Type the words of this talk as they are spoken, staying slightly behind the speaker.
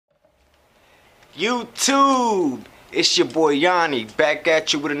YouTube, it's your boy Yanni back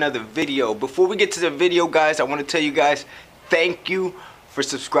at you with another video. Before we get to the video, guys, I want to tell you guys thank you for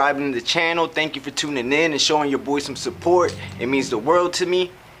subscribing to the channel. Thank you for tuning in and showing your boy some support. It means the world to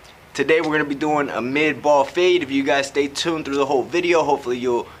me. Today we're going to be doing a mid-ball fade. If you guys stay tuned through the whole video, hopefully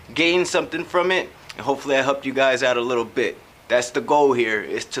you'll gain something from it, and hopefully I helped you guys out a little bit. That's the goal here,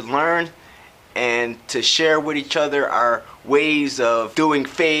 is to learn and to share with each other our ways of doing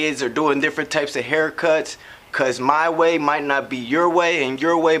fades or doing different types of haircuts, because my way might not be your way and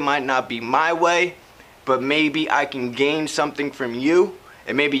your way might not be my way, but maybe I can gain something from you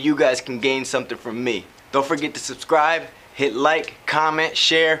and maybe you guys can gain something from me. Don't forget to subscribe, hit like, comment,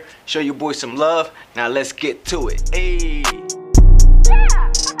 share, show your boy some love. Now let's get to it. Hey.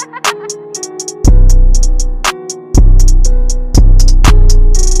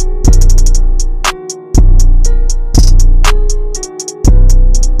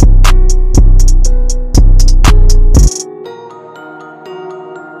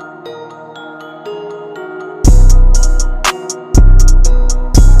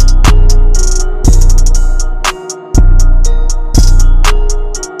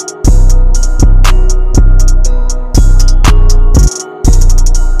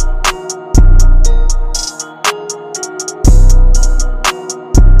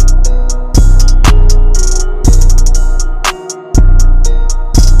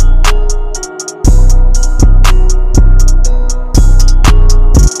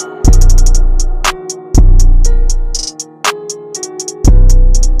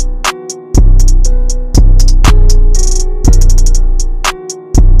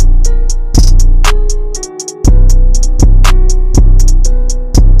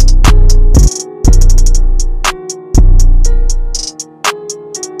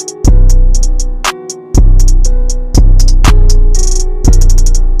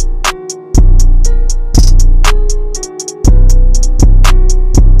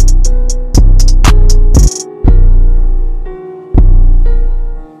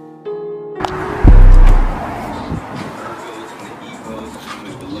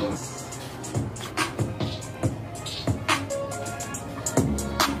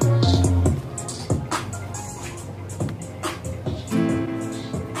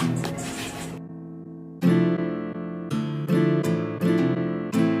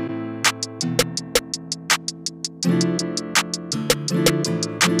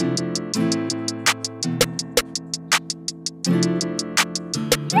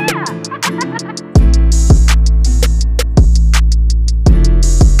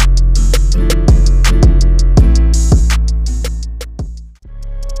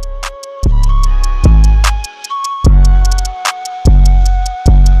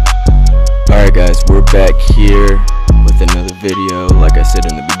 Alright guys, we're back here with another video. Like I said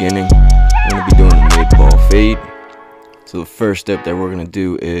in the beginning, we're going to be doing a mid-ball fade. So the first step that we're going to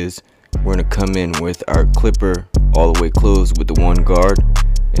do is we're going to come in with our clipper all the way closed with the one guard.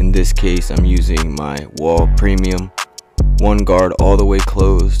 In this case, I'm using my Wahl Premium one guard all the way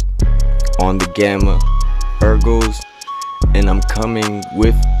closed on the Gamma ergos, and I'm coming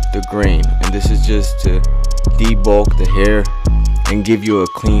with the grain, and this is just to debulk the hair and give you a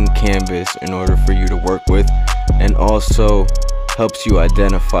clean canvas in order for you to work with, and also helps you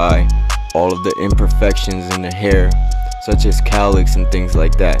identify all of the imperfections in the hair, such as cowlicks and things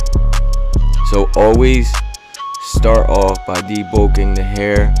like that. So always start off by debulking the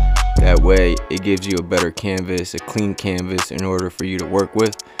hair. That way it gives you a better canvas, a clean canvas in order for you to work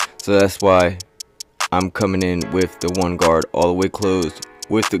with. So that's why I'm coming in with the one guard all the way closed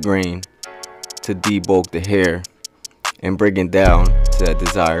with the grain to debulk the hair and bring it down to that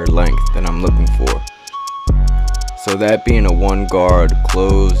desired length that I'm looking for. So that being a one guard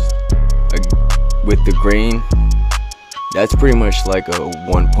closed with the grain, that's pretty much like a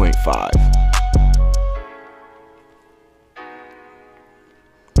 1.5.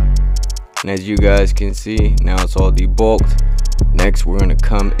 And as you guys can see, now it's all debulked. Next we're going to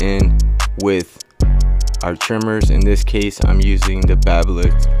come in with our trimmers. In this case I'm using the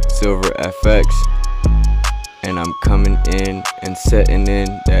Babyliss Silver FX, and I'm coming in and setting in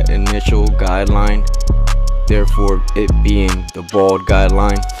that initial guideline, therefore it being the bald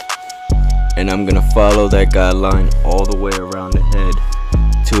guideline, and I'm gonna follow that guideline all the way around the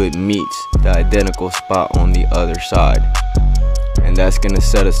head till it meets the identical spot on the other side, and that's gonna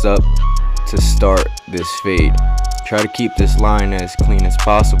set us up to start this fade. Try to keep this line as clean as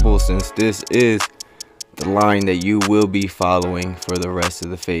possible, since this is the line that you will be following for the rest of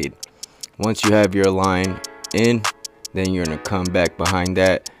the fade. Once you have your line in, then you're gonna come back behind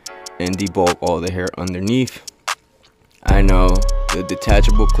that and debulk all the hair underneath, I know the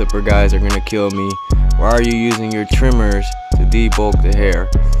detachable clipper guys are gonna kill me. Why are you using your trimmers to debulk the hair?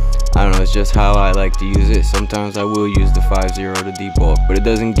 I don't know, it's just how I like to use it. Sometimes I will use the 5-0 to debulk, but it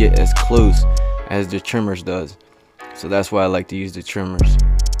doesn't get as close as the trimmers does. So that's why I like to use the trimmers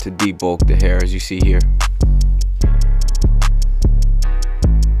to debulk the hair, as you see here.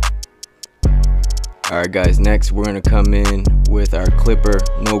 Alright guys, next we're going to come in with our clipper,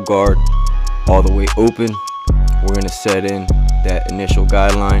 no guard, all the way open. We're going to set in that initial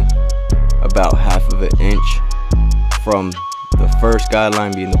guideline about ½ an inch from the first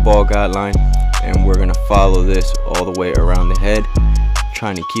guideline, being the ball guideline, and we're going to follow this all the way around the head,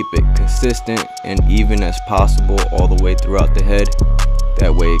 trying to keep it consistent and even as possible all the way throughout the head.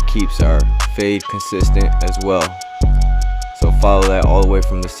 That way it keeps our fade consistent as well. So follow that all the way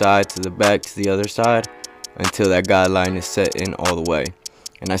from the side to the back to the other side until that guideline is set in all the way.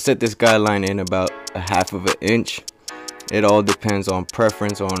 And I set this guideline in about ½ an inch. It all depends on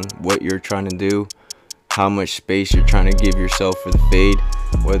preference, on what you're trying to do, how much space you're trying to give yourself for the fade,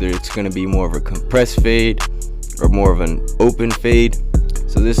 whether it's going to be more of a compressed fade or more of an open fade.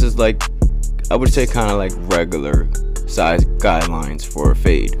 So this is like, I would say, kind of like regular size guidelines for a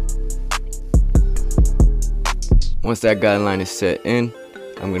fade. Once that guideline is set in,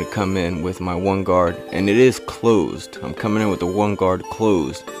 I'm going to come in with my one guard, and it is closed. I'm coming in with the one guard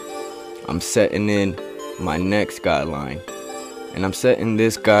closed. I'm setting in my next guideline, and I'm setting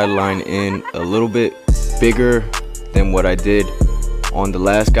this guideline in a little bit bigger than what I did on the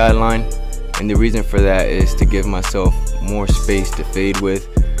last guideline, and the reason for that is to give myself more space to fade with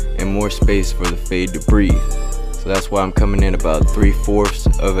and more space for the fade to breathe. So that's why I'm coming in about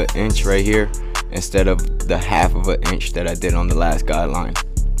 3/4 of an inch right here instead of the ½ an inch that I did on the last guideline.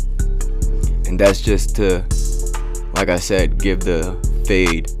 And that's just to, like I said, give the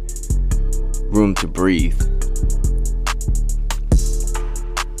fade room to breathe.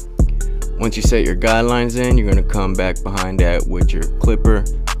 Once you set your guidelines in, you're going to come back behind that with your clipper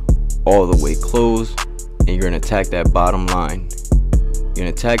all the way closed, and you're going to attack that bottom line. You're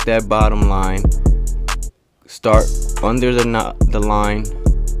going to attack that bottom line, start under the line,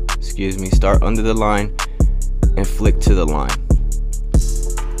 start under the line and flick to the line.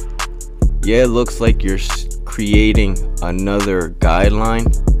 Yeah, it looks like you're creating another guideline,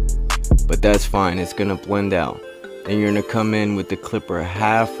 but that's fine, it's going to blend out. Then you're going to come in with the clipper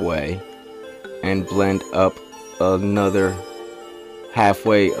halfway and blend up another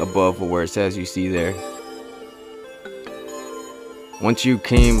halfway above where it says, you see there. Once you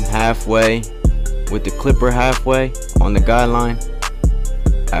came halfway with the clipper halfway on the guideline,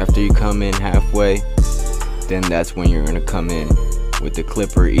 after you come in halfway, then that's when you're going to come in with the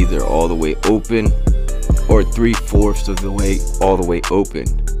clipper either all the way open or 3/4 of the way all the way open.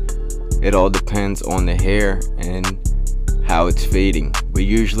 It all depends on the hair and how it's fading, but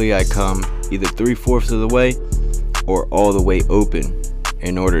usually I come either 3/4 of the way or all the way open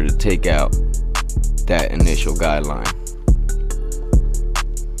in order to take out that initial guideline.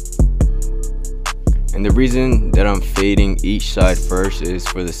 And the reason that I'm fading each side first is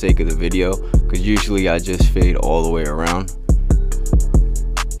for the sake of the video, because usually I just fade all the way around.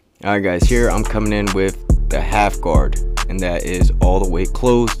 Alright guys, here I'm coming in with the half guard, and that is all the way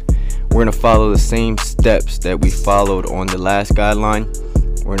closed. We're going to follow the same steps that we followed on the last guideline.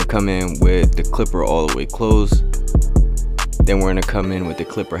 We're going to come in with the clipper all the way closed, then we're going to come in with the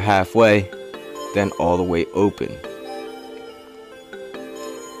clipper halfway, then all the way open.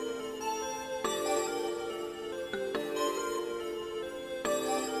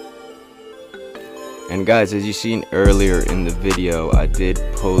 And guys, as you seen earlier in the video, I did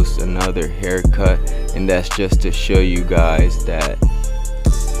post another haircut, and that's just to show you guys that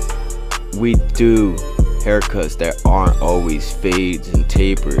we do haircuts that aren't always fades and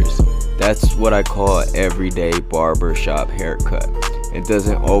tapers. That's what I call an everyday barber shop haircut. It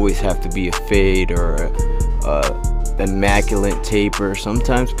doesn't always have to be a fade or a immaculate taper.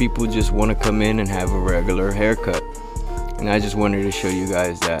 Sometimes people just want to come in and have a regular haircut, and I just wanted to show you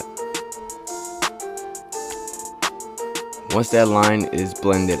guys that. Once that line is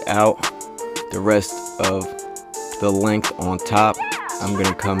blended out, the rest of the length on top, I'm going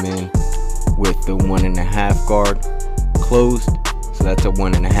to come in with the 1.5 guard closed, so that's a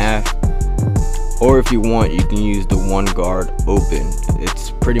 1.5. Or if you want, you can use the 1 guard open.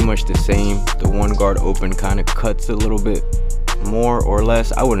 It's pretty much the same. The 1 guard open kind of cuts a little bit more or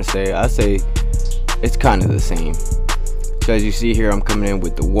less. I say it's kind of the same. So as you see here, I'm coming in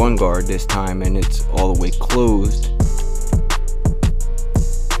with the 1 guard this time, and it's all the way closed.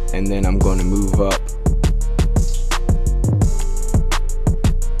 And then I'm going to move up.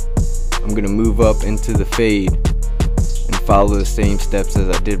 I'm going to move up into the fade. follow the same steps as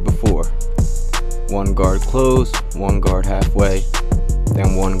I did before. One guard closed, one guard halfway,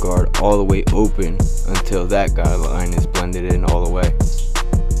 then one guard all the way open until that guideline is blended in all the way.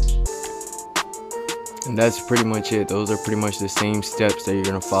 And that's pretty much it. Those are pretty much the same steps that you're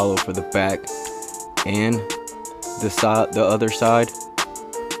gonna follow for the back and the other side.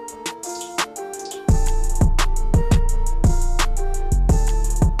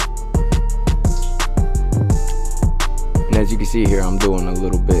 And as you can see here, I'm doing a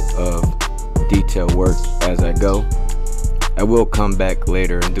little bit of detail work as I go. I will come back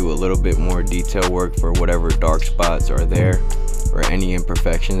later and do a little bit more detail work for whatever dark spots are there or any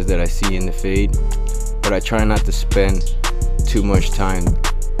imperfections that I see in the fade. But I try not to spend too much time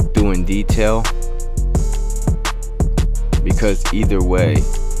doing detail, because either way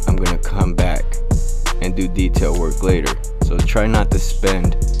I'm gonna come back and do detail work later. So try not to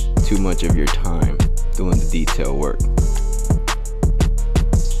spend too much of your time doing the detail work.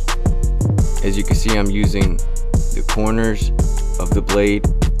 As you can see, I'm using the corners of the blade,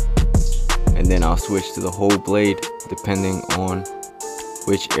 and then I'll switch to the whole blade depending on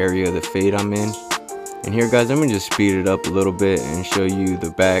which area of the fade I'm in. And here guys, I'm gonna just speed it up a little bit and show you the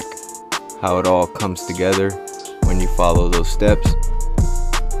back, how it all comes together when you follow those steps,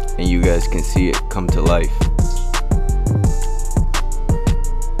 and you guys can see it come to life.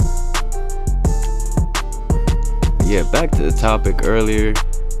 Yeah, back to the topic earlier.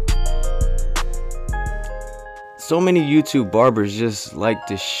 So many YouTube barbers just like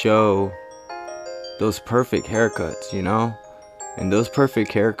to show those perfect haircuts, you know? And those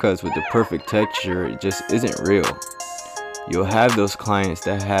perfect haircuts with the perfect texture, it just isn't real. You'll have those clients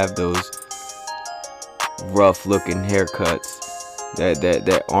that have those rough looking haircuts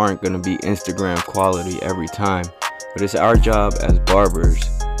that aren't gonna be Instagram quality every time. But it's our job as barbers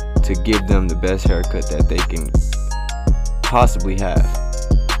to give them the best haircut that they can possibly have.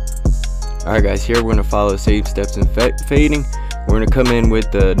 Alright guys, here we're gonna follow the same steps in fading. We're gonna come in with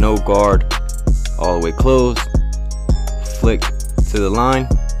the no guard all the way closed, flick to the line,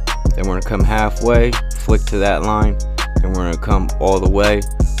 then we're gonna come halfway, flick to that line, and we're gonna come all the way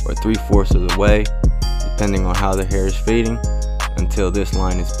or 3/4 of the way depending on how the hair is fading until this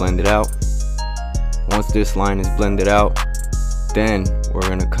line is blended out. Once this line is blended out, then we're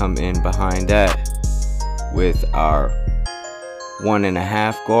gonna come in behind that with our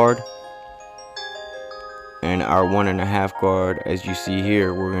 1.5 guard. And our 1.5 guard, as you see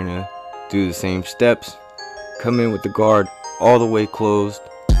here, we're gonna do the same steps. Come in with the guard all the way closed,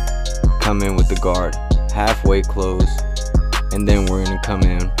 come in with the guard halfway closed, and then we're gonna come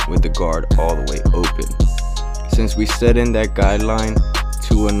in with the guard all the way open. Since we set in that guideline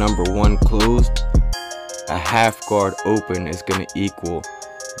to a number 1 closed, a half guard open is gonna equal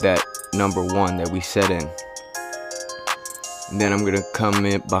that number 1 that we set in. And then I'm gonna come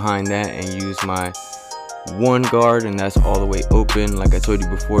in behind that and use my 1 guard, and that's all the way open. Like I told you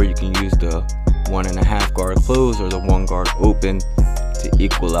before, you can use the 1.5 guard closed or the 1 guard open to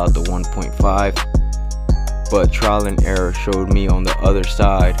equal out the 1.5. But trial and error showed me on the other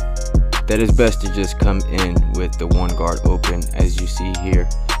side that it's best to just come in with the 1 guard open, as you see here.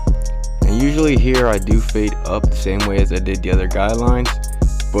 And usually here I do fade up the same way as I did the other guidelines,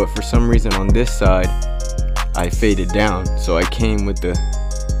 but for some reason on this side I faded down. So I came with the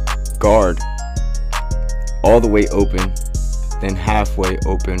guard all the way open, then halfway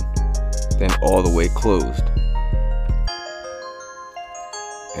open, then all the way closed.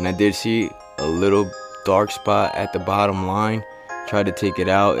 And I did see a little dark spot at the bottom line. Tried to take it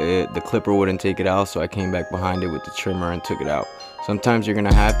out, the clipper wouldn't take it out, so I came back behind it with the trimmer and took it out. Sometimes you're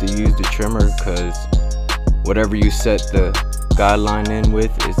gonna have to use the trimmer, because whatever you set the guideline in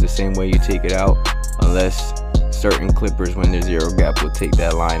with is the same way you take it out, unless certain clippers, when there's zero gap, will take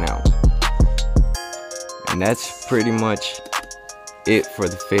that line out. And that's pretty much it for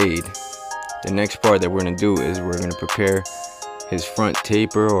the fade. The next part that we're gonna do is we're gonna prepare his front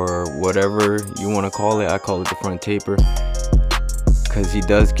taper, or whatever you want to call it. I call it the front taper, because he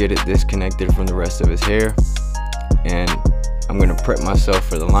does get it disconnected from the rest of his hair. And I'm gonna prep myself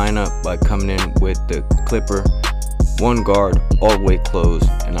for the lineup by coming in with the clipper 1 guard all the way closed,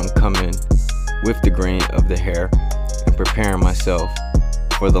 and I'm coming with the grain of the hair and preparing myself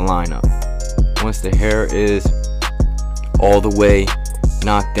for the lineup. Once the hair is all the way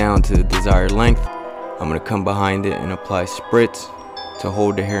knocked down to the desired length, I'm going to come behind it and apply spritz to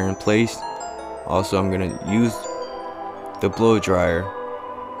hold the hair in place. Also, I'm going to use the blow dryer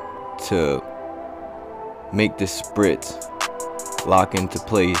to make the spritz lock into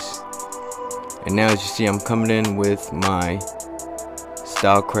place. And now, as you see, I'm coming in with my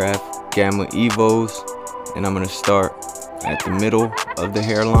Stylecraft Gamma Evos, and I'm going to start at the middle of the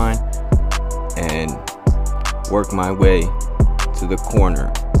hairline and work my way to the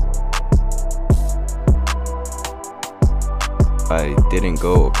corner. I didn't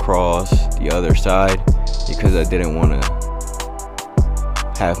go across the other side because I didn't want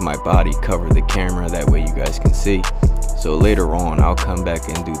to have my body cover the camera, that way you guys can see. So later on I'll come back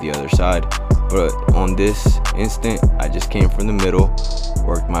and do the other side, but on this instant I just came from the middle,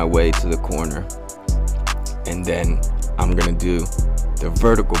 worked my way to the corner, and then I'm gonna do the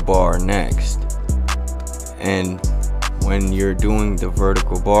vertical bar next. And when you're doing the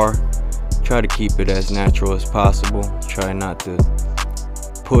vertical bar, try to keep it as natural as possible. Try not to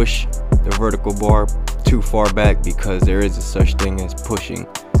push the vertical bar too far back, because there is a such thing as pushing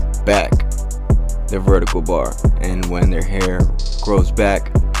back the vertical bar, and when their hair grows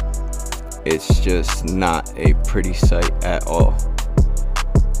back, it's just not a pretty sight at all.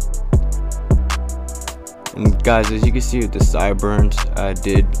 And guys, as you can see with the sideburns, I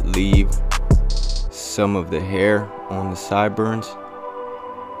did leave some of the hair on the sideburns,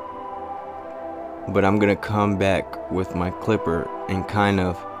 but I'm gonna come back with my clipper and kind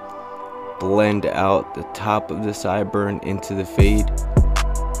of blend out the top of the sideburn into the fade.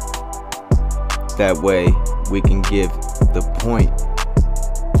 That way we can give the point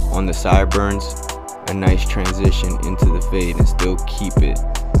on the sideburns a nice transition into the fade and still keep it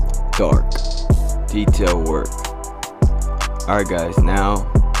dark. Detail work. Alright guys, now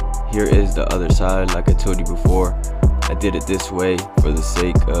here is the other side. Like I told you before, I did it this way for the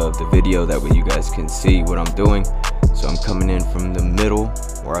sake of the video, that way you guys can see what I'm doing. So I'm coming in from the middle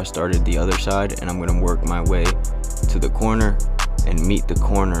where I started the other side, and I'm going to work my way to the corner and meet the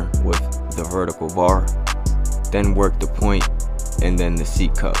corner with the vertical bar, then work the point and then the C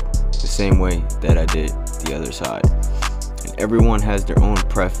cup, the same way that I did the other side. And everyone has their own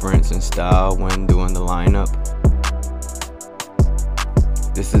preference and style when doing the lineup.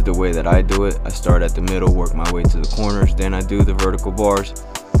 This is the way that I do it. I start at the middle, work my way to the corners, then I do the vertical bars,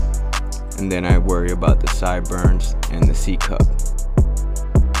 and then I worry about the sideburns and the C cup.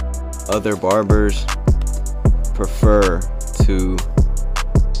 Other barbers prefer to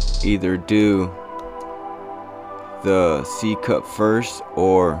either do the C cup first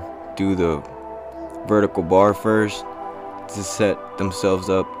or do the vertical bar first to set themselves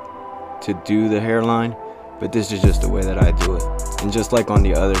up to do the hairline, but this is just the way that I do it. And just like on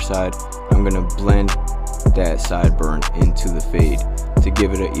the other side, I'm gonna blend that sideburn into the fade to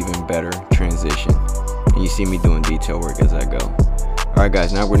give it an even better transition. And you see me doing detail work as I go. Alright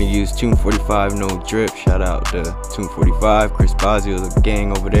guys, now we're gonna use Tune 45 No Drip. Shout out to Tune 45, Chris Bazio, the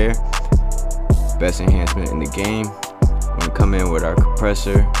gang over there. Best enhancement in the game. We're gonna come in with our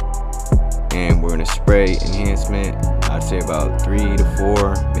compressor and we're gonna spray enhancement, I'd say about 3 to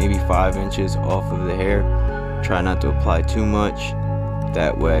 4, maybe 5 inches off of the hair. Try not to apply too much,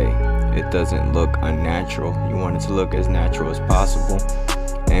 that way it doesn't look unnatural. You want it to look as natural as possible,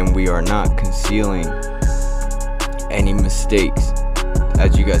 and we are not concealing any mistakes.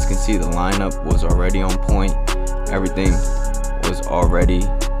 As you guys can see, the lineup was already on point. Everything was already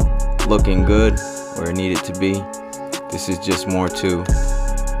looking good where it needed to be. This is just more to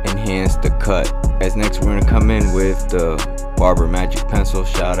enhance the cut. As next we're gonna come in with the Barber Magic Pencil.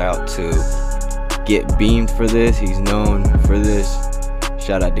 Shout out to Get Beamed for this. He's known for this.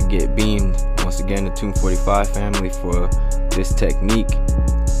 Shout out to Get Beamed. Once again, the Tune 45 family for this technique.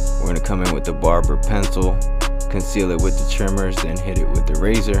 We're gonna come in with the Barber Pencil, conceal it with the trimmers, then hit it with the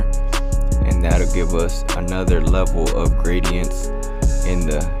razor, and that'll give us another level of gradients in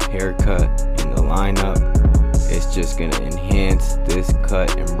the haircut, in the lineup. It's just gonna enhance this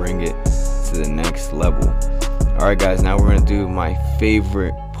cut and bring it to the next level. Alright guys, now we're gonna do my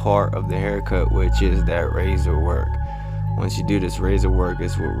favorite part of the haircut, which is that razor work. Once you do this razor work,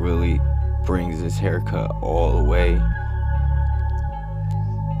 is what really brings this haircut all the way.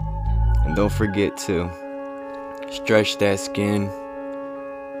 And don't forget to stretch that skin,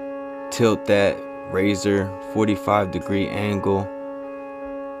 tilt that razor 45-degree angle,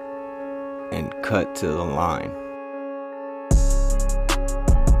 and cut to the line.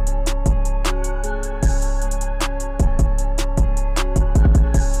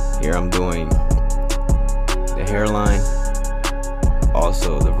 Here I'm doing the hairline,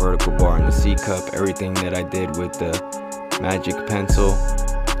 also the vertical bar and the C cup. Everything that I did with the Magic Pencil,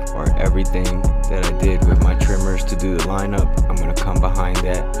 or everything that I did with my trimmers to do the lineup, I'm gonna come behind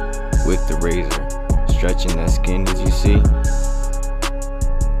that with the razor, stretching that skin as you see,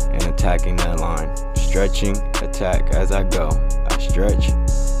 and attacking that line. Stretching, attack as I go. I stretch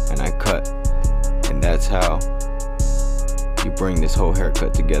and I cut, and that's how you bring this whole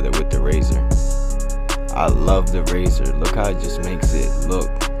haircut together with the razor. I love the razor. Look how it just makes it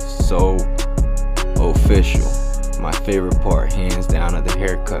look so official. My favorite part, hands down, of the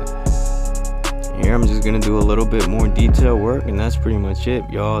haircut. Here I'm just gonna do a little bit more detail work, and that's pretty much it,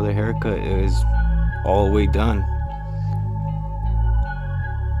 y'all. The haircut is all the way done.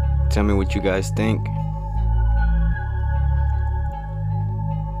 Tell me what you guys think.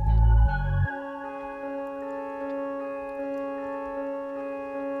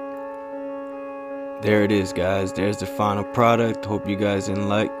 There it is, guys. There's the final product. Hope you guys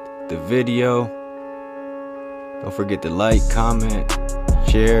liked the video. Don't forget to like, comment,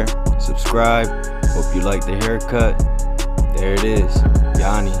 share, subscribe. Hope you like the haircut. There it is.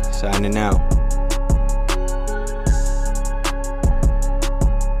 Yanni signing out.